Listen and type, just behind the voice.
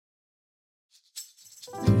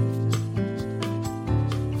Hey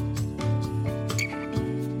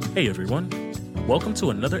everyone, welcome to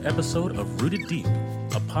another episode of Rooted Deep,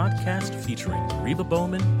 a podcast featuring Reba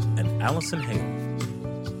Bowman and Allison Hale.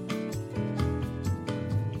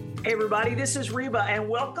 Hey everybody, this is Reba and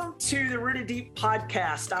welcome to the Rooted Deep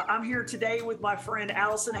podcast. I'm here today with my friend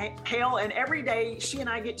Allison Hale, and every day she and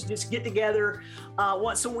I get to just get together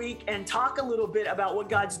once a week and talk a little bit about what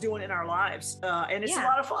God's doing in our lives, and it's a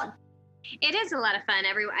lot of fun. It is a lot of fun,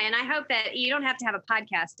 and I hope that you don't have to have a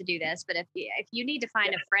podcast to do this. But if you need to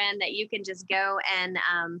find a friend that you can just go and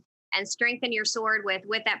strengthen your sword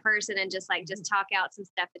with that person, and just talk out some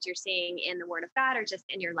stuff that you're seeing in the Word of God or just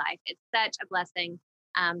in your life, it's such a blessing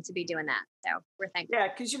to be doing that. So we're thankful. Yeah,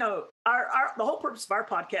 because the whole purpose of our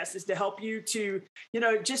podcast is to help you to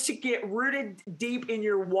just to get rooted deep in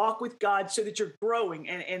your walk with God, so that you're growing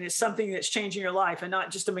and it's something that's changing your life and not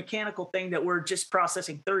just a mechanical thing that we're just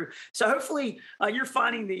processing through. So hopefully you're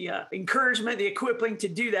finding the encouragement, the equipping to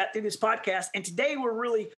do that through this podcast. And today we're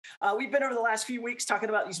really we've been over the last few weeks talking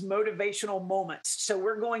about these motivational moments. So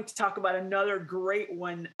we're going to talk about another great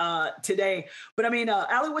one today. But I mean,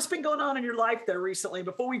 Allie, what's been going on in your life there recently?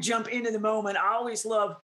 Before we jump into the moment, I always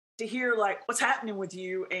love to hear what's happening with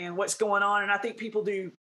you and what's going on, and I think people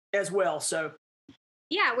do as well. So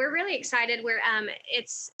yeah, we're really excited. We're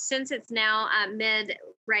since it's now mid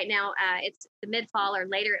right now, it's the mid fall or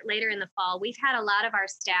later in the fall. We've had a lot of our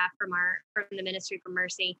staff from the Ministry for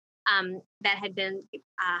Mercy that had been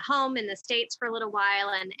home in the States for a little while,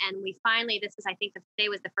 and we finally, I think today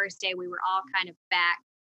was the first day we were all kind of back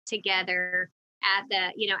together at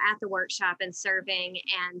the workshop and serving.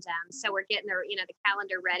 And so we're getting the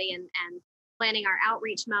calendar ready and planning our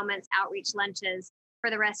outreach moments, outreach lunches for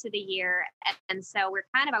the rest of the year. And so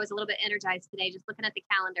I was a little bit energized today, just looking at the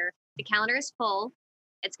calendar. The calendar is full.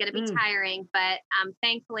 It's going to be tiring, but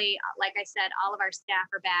thankfully, like I said, all of our staff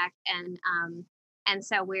are back, and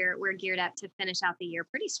so we're geared up to finish out the year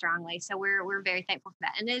pretty strongly. So we're very thankful for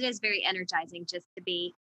that. And it is very energizing just to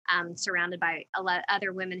be surrounded by a lot of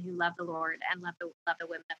other women who love the Lord and love the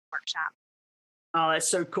women of the workshop. Oh, that's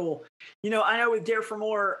so cool. I know with Dare for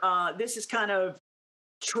More, this is kind of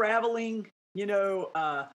traveling,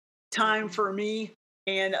 time for me.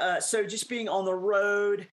 And so just being on the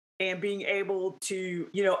road and being able to,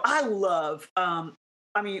 I love,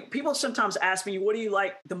 people sometimes ask me, what do you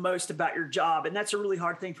like the most about your job? And that's a really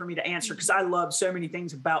hard thing for me to answer because I love so many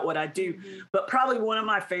things about what I do. But probably one of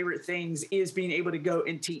my favorite things is being able to go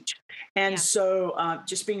and teach. And so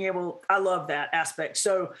just being able, I love that aspect.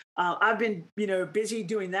 So I've been, busy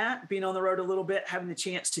doing that, being on the road a little bit, having the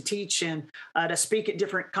chance to teach and to speak at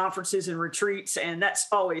different conferences and retreats. And that's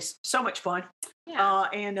always so much fun. Yeah.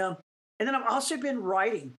 And then I've also been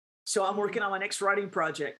writing. So I'm working on my next writing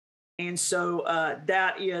project. And so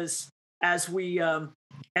that is, as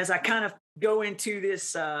I kind of go into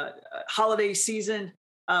this holiday season,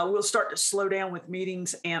 we'll start to slow down with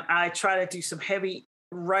meetings, and I try to do some heavy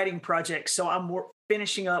writing projects. So I'm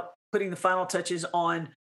finishing up, putting the final touches on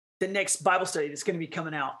the next Bible study that's going to be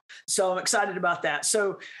coming out. So I'm excited about that.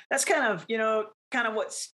 So that's kind of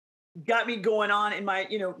what's got me going on in my,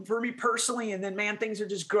 for me personally. And then, man, things are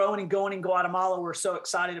just growing and going in Guatemala. We're so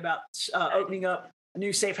excited about opening up a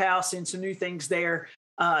new safe house and some new things there.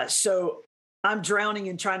 So I'm drowning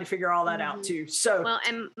in trying to figure all that out too. So well,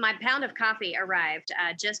 and my pound of coffee arrived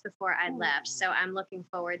just before I left. So I'm looking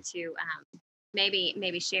forward to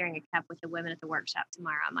maybe sharing a cup with the women at the workshop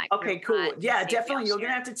tomorrow. Okay, cool. Yeah, definitely. You're going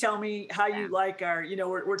to have to tell me how you like our,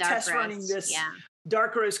 we're test running this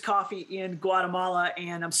dark roast coffee in Guatemala.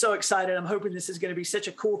 And I'm so excited. I'm hoping this is going to be such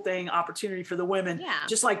a cool opportunity for the women. Yeah.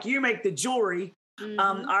 Just like you make the jewelry.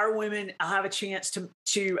 Our women have a chance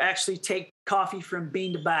to actually take coffee from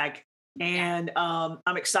bean to bag. And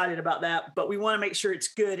I'm excited about that, but we want to make sure it's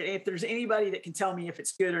good. And if there's anybody that can tell me if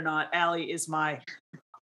it's good or not, Allie is my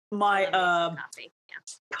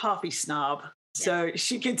coffee snob. So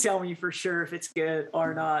she can tell me for sure if it's good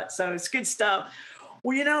or not. So it's good stuff.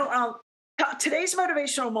 Well, today's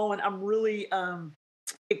motivational moment, I'm really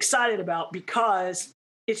excited about because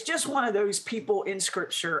it's just one of those people in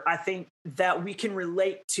Scripture, I think, that we can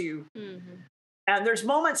relate to. And there's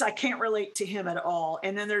moments I can't relate to him at all.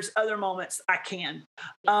 And then there's other moments I can.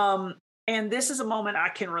 And this is a moment I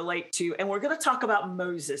can relate to. And we're going to talk about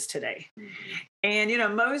Moses today. And,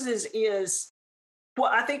 Moses is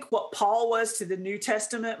I think what Paul was to the New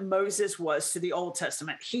Testament, Moses was to the Old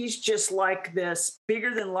Testament. He's just like this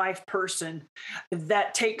bigger than life person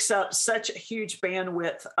that takes up such a huge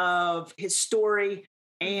bandwidth of his story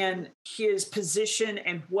and his position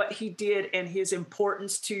and what he did and his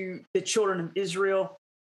importance to the children of Israel.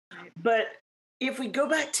 But if we go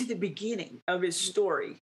back to the beginning of his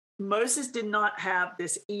story, Moses did not have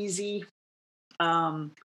this easy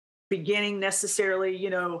beginning necessarily.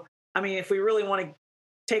 I mean, if we really want to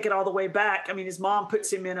take it all the way back, I mean, his mom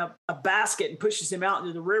puts him in a basket and pushes him out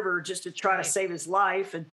into the river just to try to save his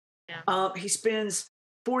life. And he spends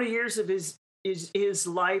 40 years of his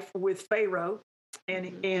life with Pharaoh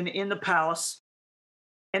and in the palace.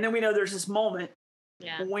 And then we know there's this moment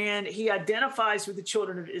when he identifies with the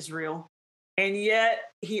children of Israel. And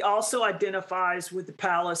yet he also identifies with the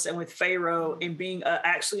palace and with Pharaoh and being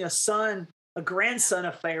actually a grandson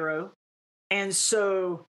of Pharaoh. And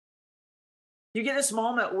so you get this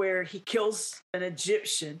moment where he kills an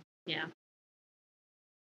Egyptian. Yeah.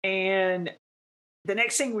 And the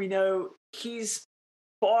next thing we know, he's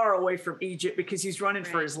far away from Egypt because he's running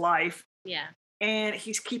for his life. Yeah. And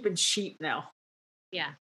he's keeping sheep now. Yeah.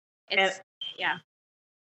 It's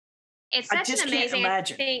such an amazing, I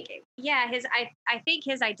think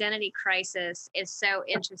his identity crisis is so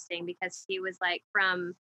interesting because he was like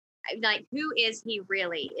who is he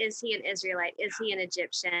really? Is he an Israelite? Is he an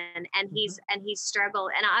Egyptian? And he's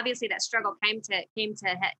struggled. And obviously that struggle came to a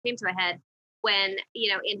head when,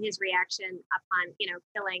 in his reaction upon,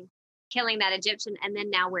 killing that Egyptian. And then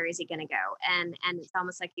now where is he going to go? And it's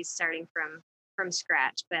almost like he's starting from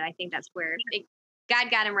scratch. But I think that's where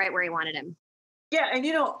God got him right where he wanted him. Yeah. And,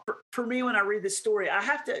 for me, when I read this story,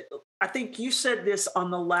 I think you said this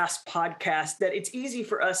on the last podcast, that it's easy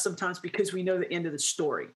for us sometimes because we know the end of the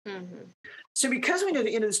story. Mm-hmm. So because we know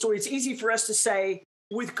the end of the story, it's easy for us to say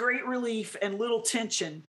with great relief and little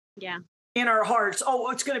tension in our hearts, oh,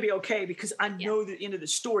 it's going to be okay because I know the end of the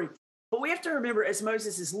story. But we have to remember, as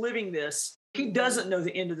Moses is living this, he doesn't know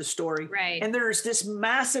the end of the story. Right. And there's this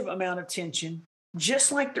massive amount of tension,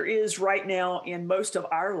 just like there is right now in most of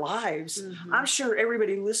our lives. Mm-hmm. I'm sure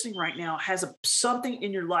everybody listening right now has something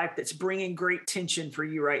in your life that's bringing great tension for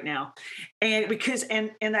you right now. And because,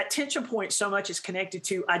 and that tension point so much is connected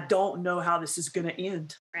to, I don't know how this is going to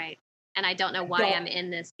end. Right. And I don't know why I'm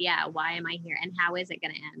in this. Yeah. Why am I here? And how is it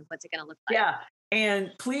going to end? What's it going to look like? Yeah.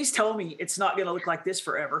 And please tell me it's not going to look like this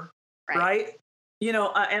forever. Right.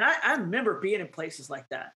 And I remember being in places like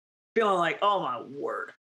that, feeling like, oh my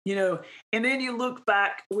word. And then you look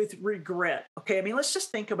back with regret. Okay. I mean, let's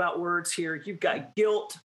just think about words here. You've got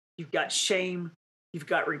guilt, you've got shame, you've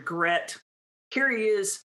got regret. Here he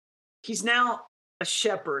is. He's now a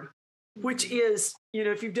shepherd, which is,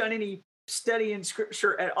 if you've done any study in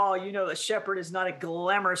scripture at all, a shepherd is not a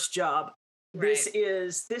glamorous job. Right. This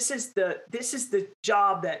is the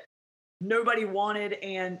job that nobody wanted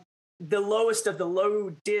and the lowest of the low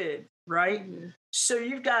did. Right. Mm-hmm. So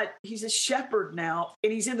he's a shepherd now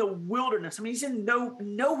and he's in the wilderness. I mean, he's in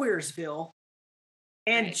nowheresville.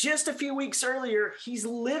 And just a few weeks earlier, he's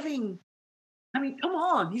living. I mean, come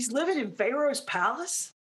on. He's living in Pharaoh's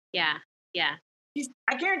palace. Yeah. Yeah.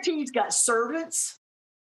 I guarantee he's got servants.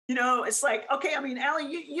 It's like, okay. I mean,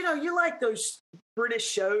 Allie, you like those British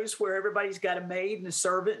shows where everybody's got a maid and a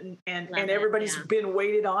servant and everybody's been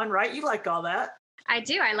waited on, right? You like all that. I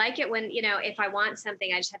do. I like it when, if I want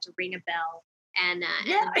something, I just have to ring a bell and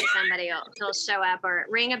somebody will show up, or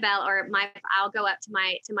ring a bell, or I'll go up to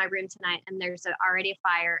my room tonight and there's already a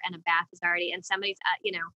fire and a bath is already, and somebody's,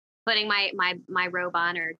 putting my robe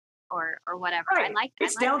on or whatever. Right. I like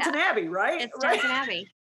it's Downton Abbey, right? It's Downton Abbey.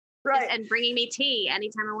 Right. And bringing me tea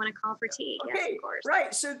anytime I want to call for tea. Okay. Yes, of course.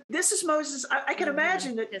 Right. So this is Moses. I can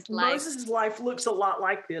imagine that Moses' life looks a lot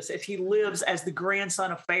like this as he lives as the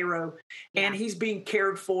grandson of Pharaoh and he's being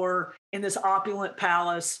cared for in this opulent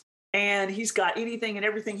palace, and he's got anything and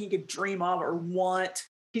everything he could dream of or want.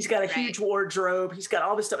 He's got a huge wardrobe. He's got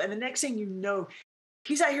all this stuff. And the next thing you know,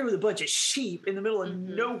 he's out here with a bunch of sheep in the middle of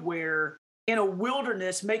nowhere in a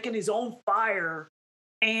wilderness, making his own fire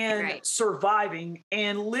and surviving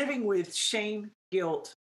and living with shame,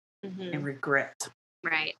 guilt, and regret.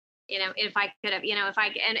 Right. If I could have, if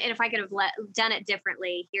I could have done it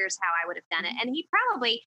differently, here's how I would have done it. And he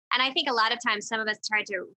probably, and I think a lot of times some of us try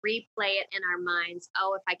to replay it in our minds.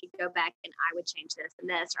 Oh, if I could go back and I would change this and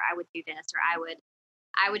this, or I would do this, or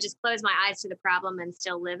I would just close my eyes to the problem and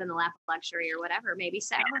still live in the lap of luxury or whatever. Maybe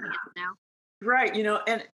so. Right.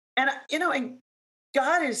 And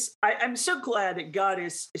God is, I'm so glad that God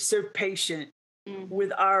is so patient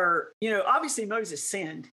with our, obviously Moses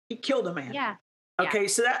sinned. He killed a man. Yeah. Okay.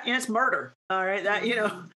 So it's murder. All right. That,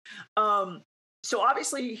 so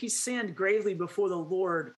obviously he sinned gravely before the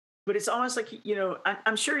Lord, but it's almost like,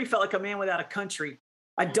 I'm sure he felt like a man without a country.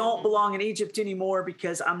 I don't belong in Egypt anymore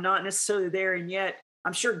because I'm not necessarily there. And yet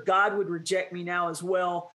I'm sure God would reject me now as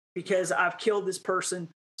well because I've killed this person.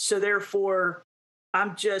 So therefore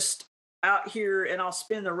I'm just out here and I'll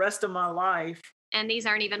spend the rest of my life. And these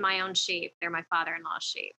aren't even my own sheep. They're my father-in-law's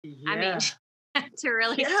sheep. Yeah. I mean, to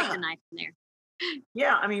really stick the knife in there.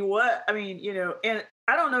 Yeah. I mean, and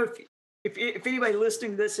I don't know if anybody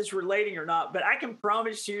listening to this is relating or not, but I can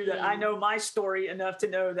promise you that I know my story enough to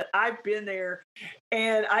know that I've been there.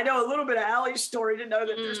 And I know a little bit of Allie's story to know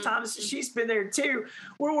that there's times that she's been there too,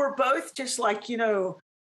 where we're both just like, oh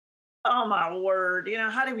my word,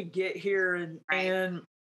 how did we get here? And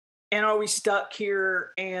are we stuck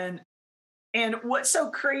here? And what's so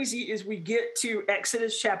crazy is we get to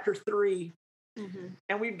Exodus chapter 3,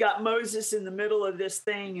 and we've got Moses in the middle of this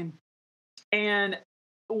thing, and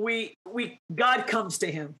God comes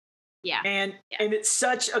to him. Yeah. And it's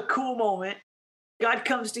such a cool moment. God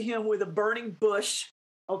comes to him with a burning bush.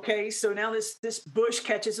 Okay. So now this bush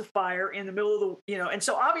catches a fire in the middle of the, and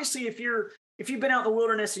so obviously if you've been out in the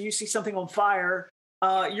wilderness and you see something on fire,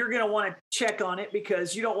 you're going to want to check on it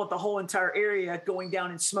because you don't want the whole entire area going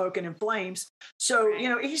down in smoke and in flames. So,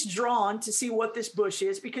 he's drawn to see what this bush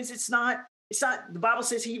is because it's not, the Bible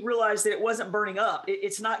says he realized that it wasn't burning up.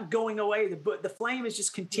 It's not going away. The flame is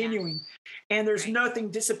just continuing and there's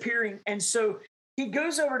nothing disappearing. And so he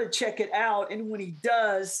goes over to check it out. And when he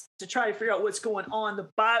does, to try to figure out what's going on, the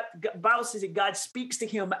Bible says that God speaks to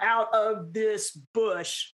him out of this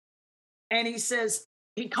bush. And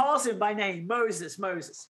he calls him by name, Moses.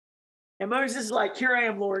 And Moses is like, here I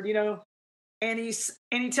am, Lord, and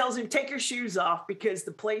he tells him, take your shoes off because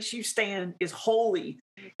the place you stand is holy.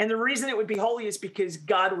 And the reason it would be holy is because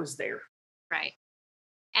God was there. Right.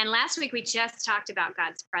 And last week we just talked about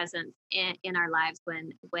God's presence in our lives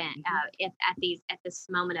when at this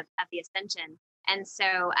moment of the ascension. And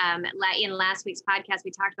so in last week's podcast,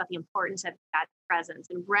 we talked about the importance of God's presence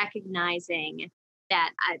and recognizing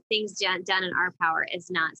that things done in our power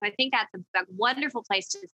is not. So I think that's a wonderful place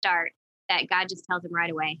to start, that God just tells him right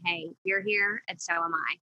away, hey, you're here and so am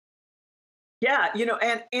I. Yeah,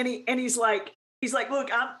 and he's like, look,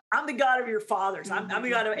 I'm the God of your fathers. I'm the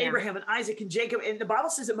God of Abraham and Isaac and Jacob. And the Bible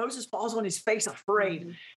says that Moses falls on his face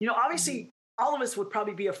afraid. Obviously all of us would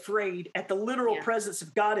probably be afraid at the literal presence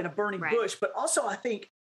of God in a burning bush. But also I think,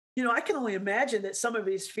 I can only imagine that some of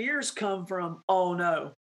his fears come from, oh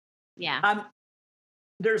no. Yeah.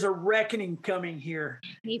 There's a reckoning coming here.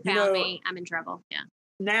 He found me. I'm in trouble. Yeah.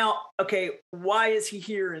 Now, okay, why is he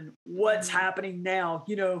here and what's happening now?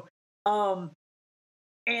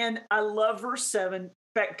 And I love verse 7. In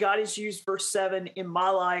fact, God has used verse 7 in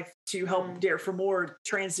my life to help Dare for More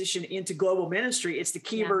transition into global ministry. It's the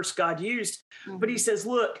key verse God used. But he says,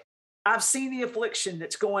 look, I've seen the affliction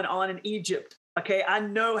that's going on in Egypt. Okay, I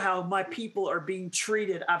know how my people are being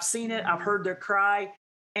treated. I've seen it. I've heard their cry.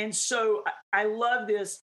 And so I love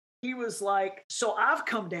this. He was like, so I've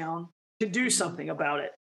come down to do something about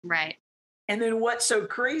it. Right. And then what's so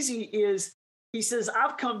crazy is he says,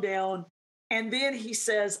 I've come down. And then he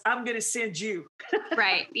says, I'm going to send you.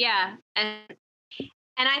 Right. Yeah. And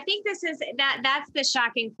I think that's the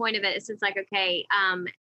shocking point of it. It's just like, okay,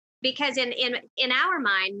 because in our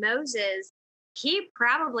mind, Moses, he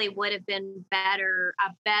probably would have been a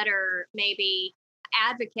better maybe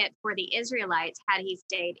advocate for the Israelites had he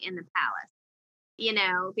stayed in the palace,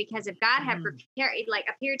 because if God had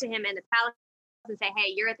appeared to him in the palace and say,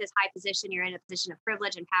 hey, you're at this high position, you're in a position of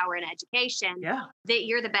privilege and power and education, that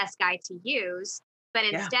you're the best guy to use. But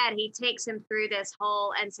instead he takes him through this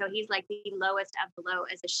whole, and so he's like the lowest of the low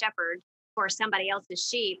as a shepherd for somebody else's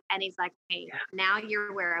sheep. And he's like, hey, now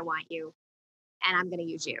you're where I want you and I'm going to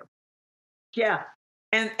use you. Yeah.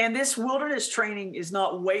 And this wilderness training is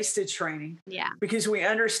not wasted training. Yeah. Because we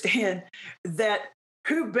understand that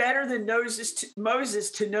who better than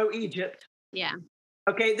Moses to know Egypt? Yeah.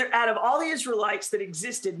 Okay. Out of all the Israelites that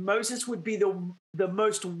existed, Moses would be the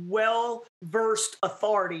most well-versed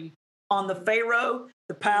authority on the Pharaoh,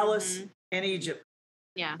 the palace, and Egypt.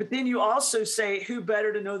 Yeah. But then you also say, who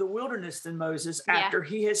better to know the wilderness than Moses after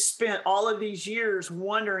he has spent all of these years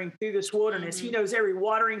wandering through this wilderness? He knows every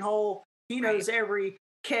watering hole. He knows every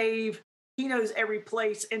cave. He knows every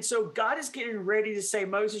place. And so God is getting ready to say,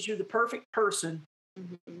 Moses, you're the perfect person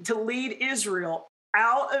to lead Israel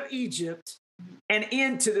out of Egypt and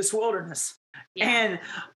into this wilderness. Yeah.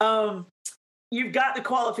 And you've got the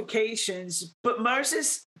qualifications, but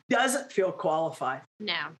Moses doesn't feel qualified.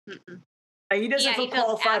 No. He doesn't feel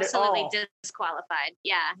qualified at all. Absolutely disqualified.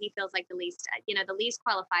 Yeah, he feels like the least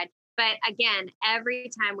qualified. But again, every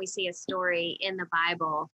time we see a story in the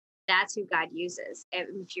Bible, that's who God uses.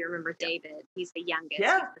 If you remember David, he's the youngest, he's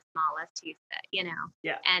the smallest, he's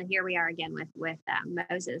the, and here we are again with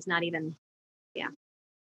Moses, not even,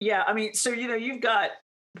 Yeah, I mean, so, you've got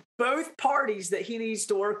both parties that he needs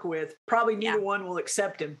to work with. Probably neither one will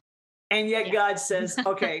accept him. And yet God says,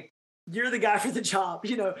 okay, you're the guy for the job,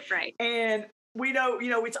 Right. And we know,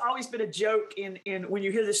 it's always been a joke in when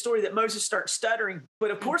you hear the story that Moses starts stuttering,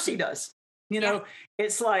 but of course he does.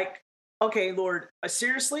 It's like, okay, Lord,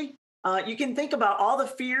 seriously, you can think about all the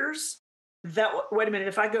fears that, wait a minute,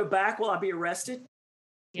 if I go back, will I be arrested?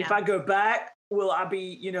 Yeah. If I go back, will I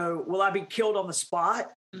be killed on the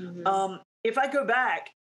spot? If I go back,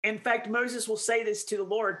 in fact, Moses will say this to the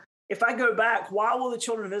Lord, if I go back, why will the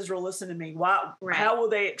children of Israel listen to me? How will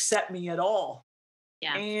they accept me at all?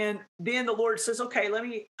 Yeah. And then the Lord says, okay, let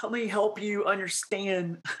me help you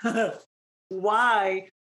understand why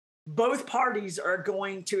both parties are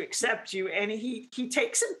going to accept you. And he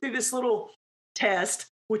takes him through this little test,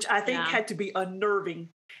 which I think had to be unnerving.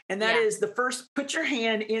 And that is the first, put your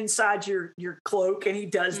hand inside your cloak. And he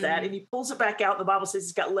does that. And he pulls it back out. The Bible says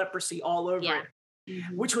he's got leprosy all over it,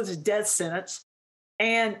 which was a death sentence.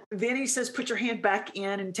 And then he says, put your hand back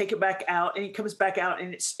in and take it back out. And he comes back out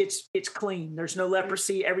and it's clean. There's no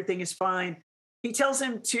leprosy. Everything is fine. He tells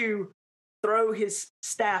him to throw his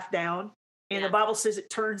staff down. And the Bible says it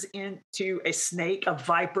turns into a snake, a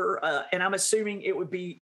viper. And I'm assuming it would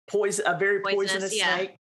be a very poisonous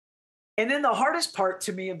snake. And then the hardest part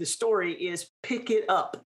to me of the story is pick it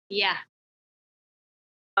up. Yeah.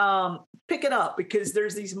 Pick it up, because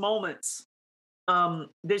there's these moments.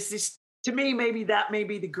 There's this, to me, maybe that may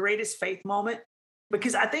be the greatest faith moment,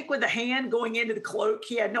 because I think with the hand going into the cloak,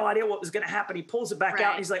 he had no idea what was going to happen. He pulls it back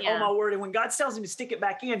out and he's like, oh my word. And when God tells him to stick it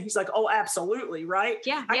back in, he's like, oh, absolutely. Right.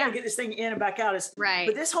 Yeah. I got to get this thing in and back out. Right.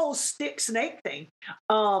 But this whole stick snake thing,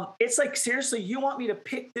 it's like, seriously, you want me to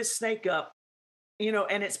pick this snake up,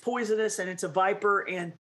 and it's poisonous and it's a viper,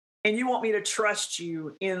 and you want me to trust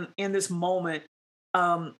you in this moment.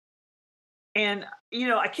 And,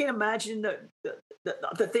 I can't imagine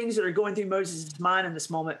the things that are going through Moses' mind in this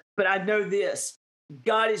moment, but I know this,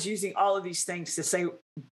 God is using all of these things to say,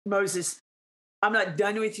 Moses, I'm not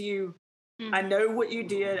done with you. I know what you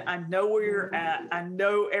did. I know where you're at. I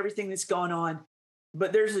know everything that's gone on,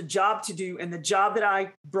 but there's a job to do. And the job that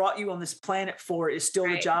I brought you on this planet for is still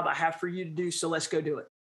the job I have for you to do. So let's go do it.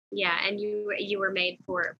 Yeah. And you were made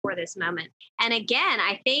for this moment. And again,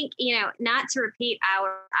 I think, not to repeat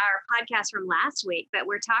our podcast from last week, but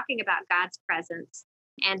we're talking about God's presence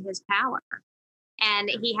and his power.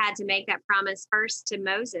 And he had to make that promise first to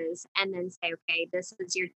Moses and then say, okay, this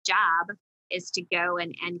is your job, is to go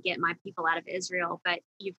and get my people out of Israel. But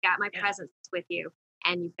you've got my presence with you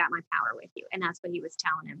and you've got my power with you. And that's what he was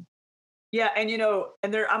telling him. Yeah. And,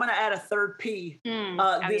 I'm going to add a third P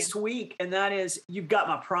this week. And that is, you've got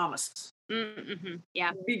my promises. Mm-hmm.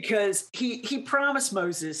 Yeah. Because he promised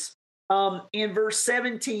Moses in verse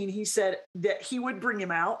 17, he said that he would bring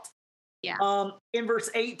him out. Yeah. In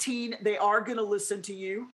verse 18, they are going to listen to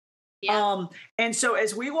you. Yeah. And so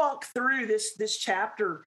as we walk through this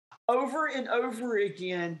chapter over and over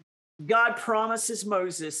again, God promises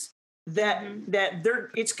Moses that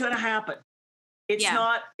it's going to happen.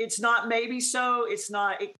 It's not maybe so. It's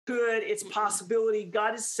not, it could, it's possibility.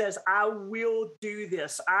 God says, I will do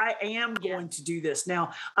this. I am going to do this.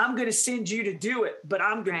 Now I'm going to send you to do it, but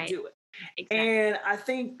I'm going to do it. Exactly. And I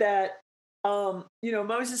think that,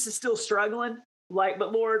 Moses is still struggling,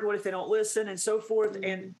 but Lord, what if they don't listen, and so forth.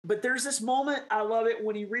 But there's this moment, I love it,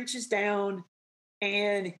 when he reaches down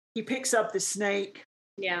and he picks up the snake.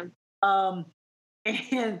 Yeah. I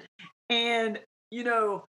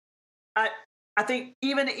think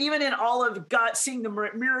even in all of God, seeing the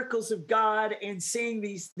miracles of God and seeing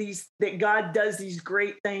these that God does these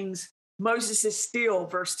great things, Moses is still,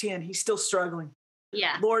 verse 10, he's still struggling.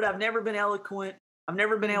 Yeah. Lord, I've never been eloquent. I've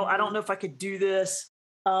never been able, I don't know if I could do this.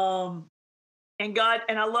 And God,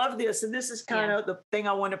 and I love this, and this is kind of the thing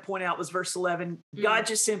I want to point out was verse 11. God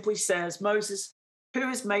just simply says, Moses, who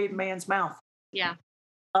has made man's mouth? Yeah.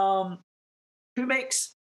 Who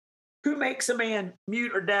makes a man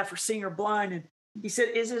mute or deaf or seeing or blind? And he said,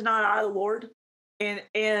 is it not I, the Lord? And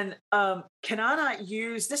can I not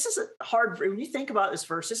use, this is a hard, when you think about this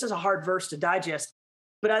verse, this is a hard verse to digest.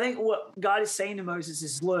 But I think what God is saying to Moses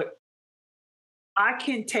is, look, I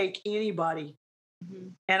can take anybody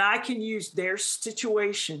and I can use their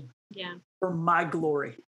situation for my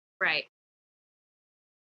glory. Right.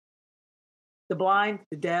 The blind,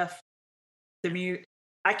 the deaf, the mute,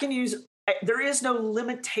 I can use. There is no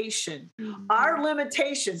limitation. Our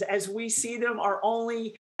limitations as we see them are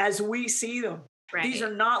only as we see them. Right. These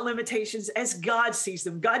are not limitations as God sees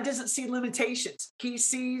them. God doesn't see limitations. He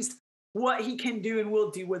sees what he can do and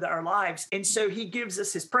will do with our lives. And so he gives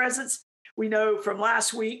us his presence. We know from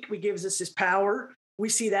last week, he gives us his power. We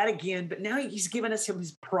see that again, but now he's given us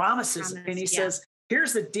his promises. And he says,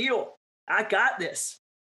 here's the deal. I got this.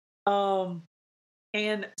 Um,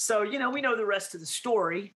 and so, we know the rest of the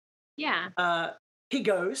story. Yeah. He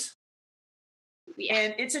goes, Yeah.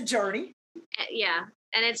 and it's a journey. Yeah.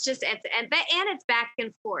 And it's just, it's back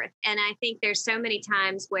and forth. And I think there's so many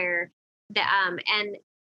times where and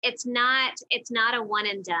it's not a one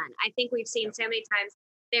and done. I think we've seen so many times,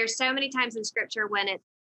 there's so many times in scripture when it's,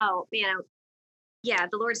 yeah,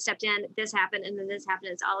 the Lord stepped in, this happened, and then this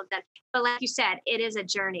happened. It's all of that. But like you said, it is a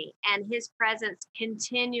journey, and his presence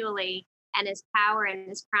continually, and his power and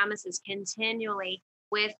his promises continually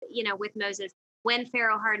with Moses. When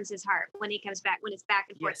Pharaoh hardens his heart, when he comes back, when it's back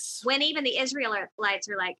and forth, Yes. when even the Israelites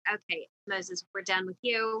are like, okay, Moses, we're done with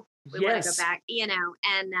you. We want to go back,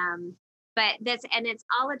 but it's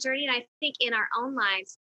all a journey. And I think in our own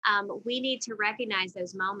lives, we need to recognize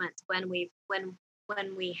those moments when we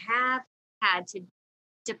have had to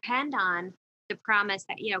depend on the promise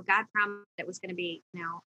that, God promised it was going to be,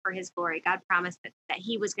 for his glory. God promised that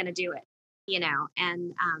he was going to do it,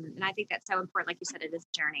 and I think that's so important. Like you said, it is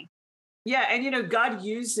a journey. Yeah. And, God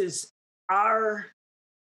uses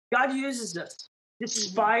us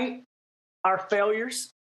despite our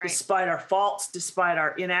failures, Right. despite our faults, despite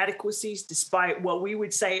our inadequacies, despite what we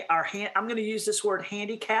would say I'm going to use this word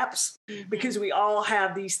handicaps, because we all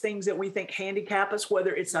have these things that we think handicap us,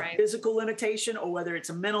 whether it's a physical limitation or whether it's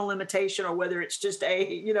a mental limitation or whether it's just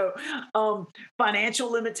a,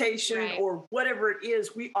 financial limitation or whatever it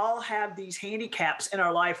is. We all have these handicaps in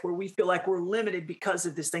our life where we feel like we're limited because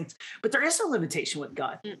of these things, but there is no limitation with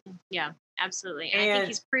God. Yeah, absolutely. And I think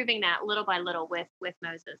he's proving that little by little with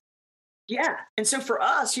Moses. Yeah. And so for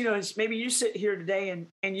us, maybe you sit here today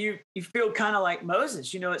and you feel kind of like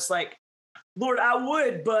Moses, it's like, Lord, I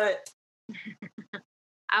would, but. Oh,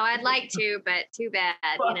 I'd like to, but too bad.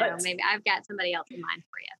 Maybe I've got somebody else in mind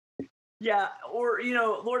for you. Yeah. Or,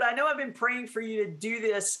 Lord, I know I've been praying for you to do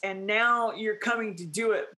this and now you're coming to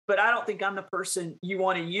do it, but I don't think I'm the person you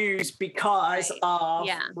want to use because of,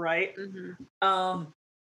 right. Mm-hmm.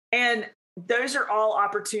 And those are all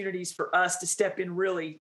opportunities for us to step in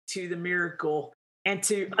really to the miracle and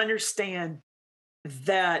to understand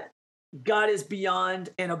that God is beyond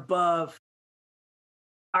and above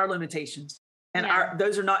our limitations. And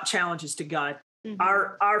those are not challenges to God. Mm-hmm.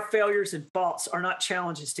 Our failures and faults are not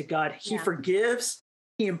challenges to God. He forgives,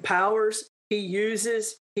 he empowers, he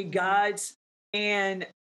uses, he guides. And,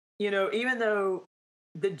 even though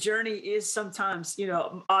the journey is sometimes,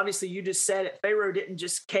 obviously you just said it, Pharaoh didn't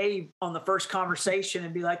just cave on the first conversation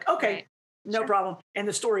and be like, okay, no problem. And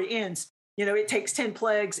the story ends. It takes 10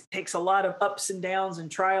 plagues. It takes a lot of ups and downs and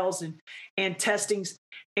trials and testings.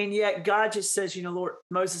 And yet God just says, Lord,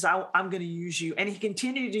 Moses, I'm going to use you. And he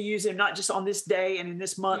continued to use him, not just on this day and in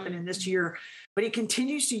this month and in this year, but he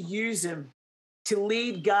continues to use him to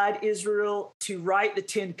lead, guide Israel, to write the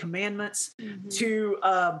 10 commandments, to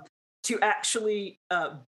actually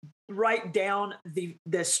write down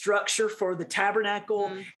the structure for the tabernacle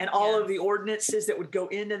and all of the ordinances that would go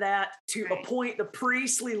into that, to appoint the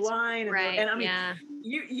priestly line. And I mean,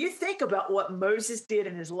 you think about what Moses did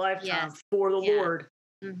in his lifetime for the Lord,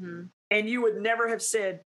 and you would never have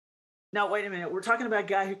said, now, wait a minute, we're talking about a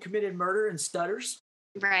guy who committed murder and stutters.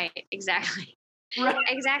 Right, exactly. Right.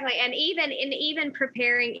 Exactly. And even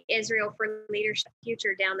preparing Israel for leadership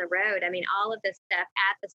future down the road. I mean, all of this stuff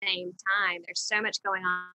at the same time. There's so much going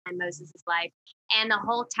on in Moses' life. And the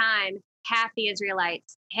whole time, half the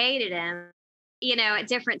Israelites hated him, at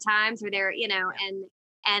different times where they're,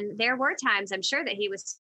 and there were times I'm sure that he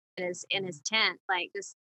was in his tent, like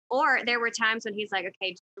this, or there were times when he's like,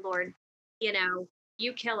 okay, Lord,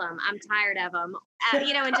 you kill him. I'm tired of him,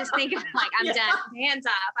 and just think of like, I'm done, hands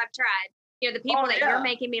off. I've tried. The people that you're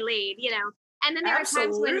making me lead, and then there are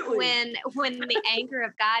times when the anger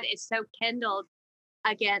of God is so kindled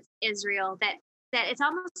against Israel that it's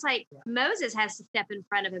almost like Moses has to step in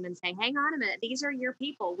front of him and say, hang on a minute, these are your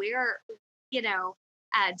people. We're,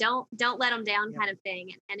 don't let them down kind of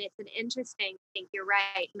thing. And it's an interesting thing. You're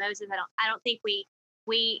right. Moses, I don't think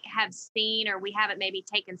we have seen, or we haven't maybe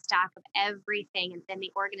taken stock of everything, and then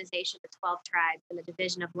the organization of the 12 tribes and the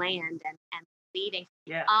division of land and leading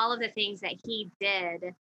all of the things that he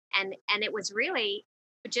did. And it was really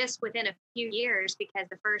just within a few years, because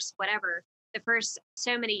the first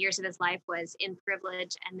so many years of his life was in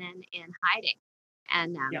privilege and then in hiding.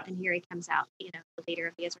 And here he comes out, the leader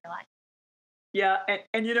of the Israelites. Yeah.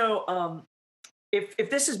 And if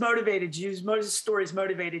this has motivated you, Moses' story has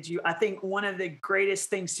motivated you, I think one of the greatest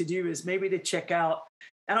things to do is maybe to check out,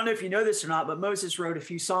 I don't know if you know this or not, but Moses wrote a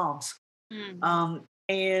few Psalms.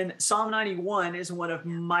 And Psalm 91 is one of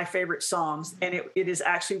my favorite Psalms, and it is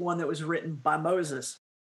actually one that was written by Moses.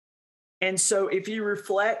 And so if you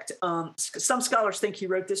reflect, some scholars think he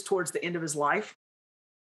wrote this towards the end of his life.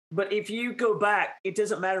 But if you go back, it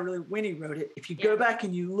doesn't matter really when he wrote it. If you go back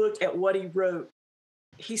and you look at what he wrote,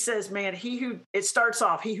 he says, man, it starts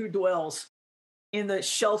off, he who dwells in the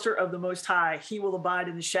shelter of the Most High, he will abide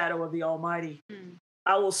in the shadow of the Almighty.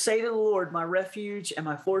 I will say to the Lord, my refuge and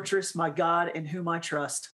my fortress, my God in whom I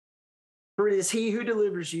trust. For it is he who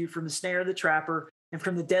delivers you from the snare of the trapper and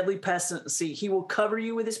from the deadly pestilence. He will cover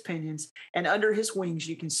you with his pinions, and under his wings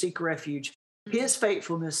you can seek refuge. His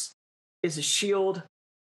faithfulness is a shield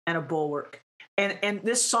and a bulwark. And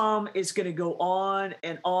this psalm is going to go on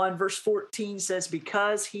and on. Verse 14 says,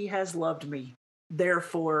 because he has loved me,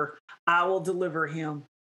 therefore I will deliver him,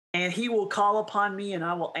 and he will call upon me and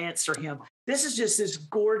I will answer him. This is just this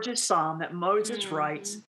gorgeous psalm that Moses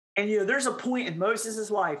writes. And, there's a point in Moses'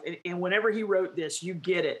 life, and whenever he wrote this, you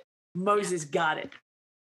get it. Moses got it.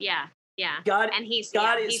 Yeah. God, and he's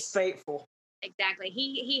faithful. Exactly.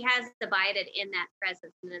 He has abided in that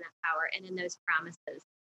presence and in that power and in those promises.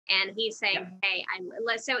 And he's saying, hey,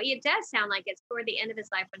 so it does sound like it's toward the end of his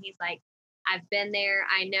life when he's like, I've been there.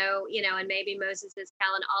 I know, and maybe Moses is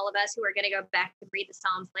telling all of us who are going to go back and read the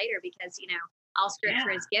Psalms later because, all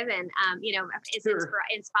scripture is given, is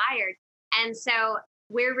inspired. And so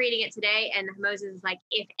we're reading it today. And Moses is like,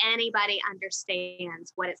 if anybody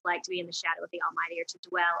understands what it's like to be in the shadow of the Almighty or to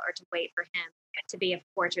dwell or to wait for him, to be a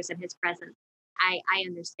fortress in his presence, I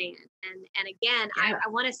understand. And again, I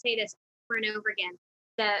want to say this over and over again.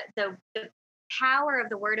 The power of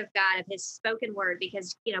the word of God, of his spoken word,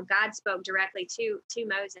 because God spoke directly to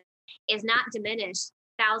Moses, is not diminished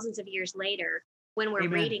thousands of years later when we're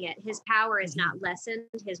reading it. His power is not lessened.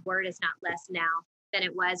 His word is not less now than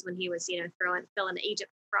it was when he was filling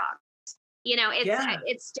Egypt with frogs.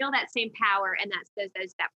 It's still that same power, and that's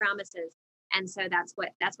those that promises. And so that's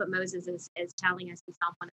what Moses is telling us in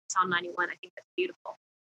Psalm 91. I think that's beautiful.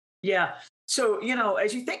 Yeah. So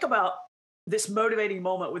as you think about this motivating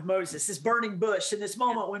moment with Moses, this burning bush, and this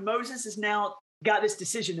moment when Moses has now got this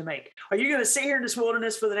decision to make. Are you going to sit here in this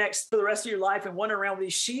wilderness for the rest of your life and wander around with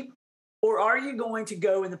these sheep? Or are you going to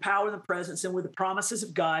go in the power and the presence and with the promises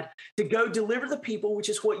of God to go deliver the people, which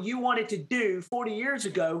is what you wanted to do 40 years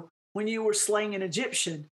ago when you were slaying an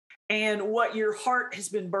Egyptian, and what your heart has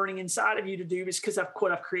been burning inside of you to do is because of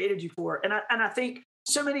what I've created you for. And I think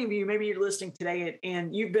so many of you, maybe you're listening today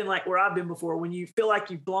and you've been like where I've been before, when you feel like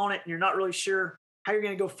you've blown it and you're not really sure how you're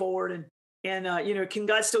going to go forward. And can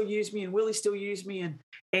God still use me, and will he still use me?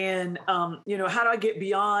 And how do I get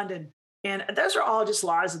beyond? And those are all just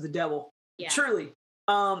lies of the devil. Yeah. Truly.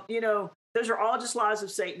 Those are all just lies of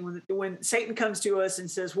Satan. When Satan comes to us and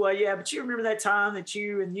says, well, yeah, but you remember that time that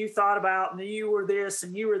you thought about, and you were this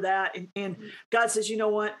and you were that. And God says, you know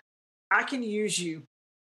what? I can use you.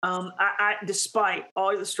 I despite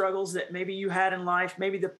all the struggles that maybe you had in life,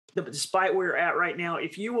 maybe despite where you're at right now,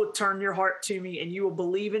 if you will turn your heart to me and you will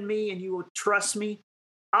believe in me and you will trust me,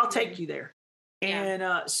 I'll take you there. Yeah.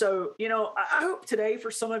 And so, I hope today for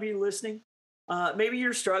some of you listening, maybe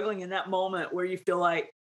you're struggling in that moment where you feel like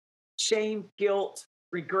shame, guilt,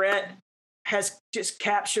 regret has just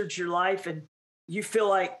captured your life and you feel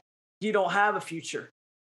like you don't have a future.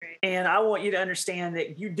 Right. And I want you to understand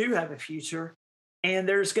that you do have a future. And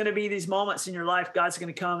there's going to be these moments in your life, God's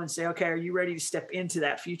going to come and say, okay, are you ready to step into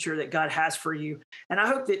that future that God has for you? And I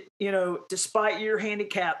hope that, despite your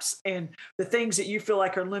handicaps and the things that you feel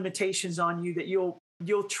like are limitations on you, that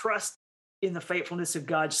you'll trust in the faithfulness of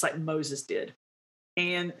God, just like Moses did.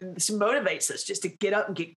 And this motivates us just to get up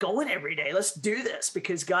and get going every day. Let's do this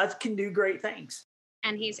because God can do great things.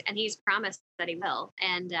 And he's promised that he will.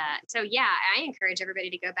 And I encourage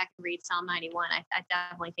everybody to go back and read Psalm 91. I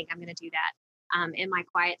definitely think I'm going to do that in my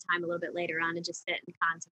quiet time a little bit later on, and just sit and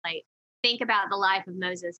contemplate. Think about the life of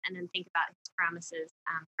Moses, and then think about his promises,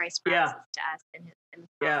 Christ's promises to us in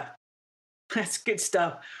the Yeah. That's good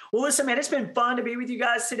stuff. Well, listen, man, it's been fun to be with you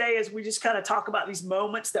guys today as we just kind of talk about these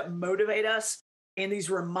moments that motivate us and these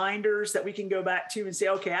reminders that we can go back to and say,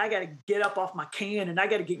 okay, I got to get up off my can and I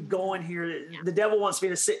got to get going here. Yeah. The devil wants me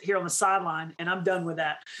to sit here on the sideline, and I'm done with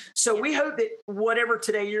that. So we hope that whatever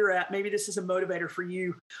today you're at, maybe this is a motivator for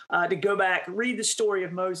you to go back, read the story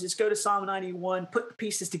of Moses, go to Psalm 91, put the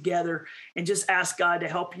pieces together, and just ask God to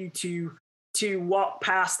help you to walk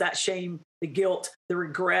past that shame, the guilt, the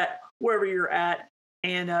regret, wherever you're at,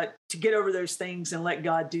 and to get over those things and let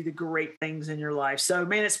God do the great things in your life. So,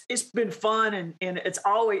 man, it's been fun, and it's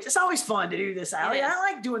always fun to do this, Allie. I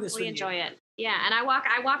like doing this. We enjoy it. Yeah, and I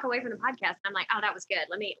walk away from the podcast, and I'm like, oh, that was good.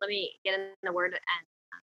 Let me get in the Word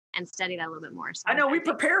and study that a little bit more. So I know we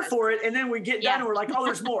prepare for it, and then we get done, and we're like, oh,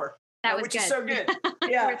 there's more. That was which good. is so good.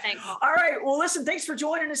 Yeah. We're thankful. All right. Well, listen, thanks for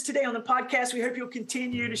joining us today on the podcast. We hope you'll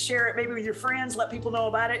continue to share it maybe with your friends, let people know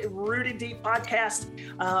about it. Rooted Deep Podcast.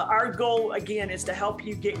 Our goal, again, is to help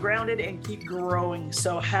you get grounded and keep growing.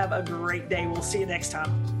 So have a great day. We'll see you next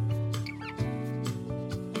time.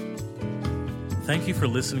 Thank you for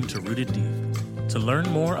listening to Rooted Deep. To learn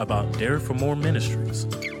more about Dare for More Ministries,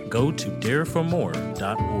 go to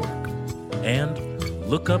dareformore.org and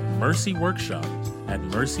look up Mercy Workshop at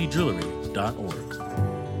mercyjewelry.org.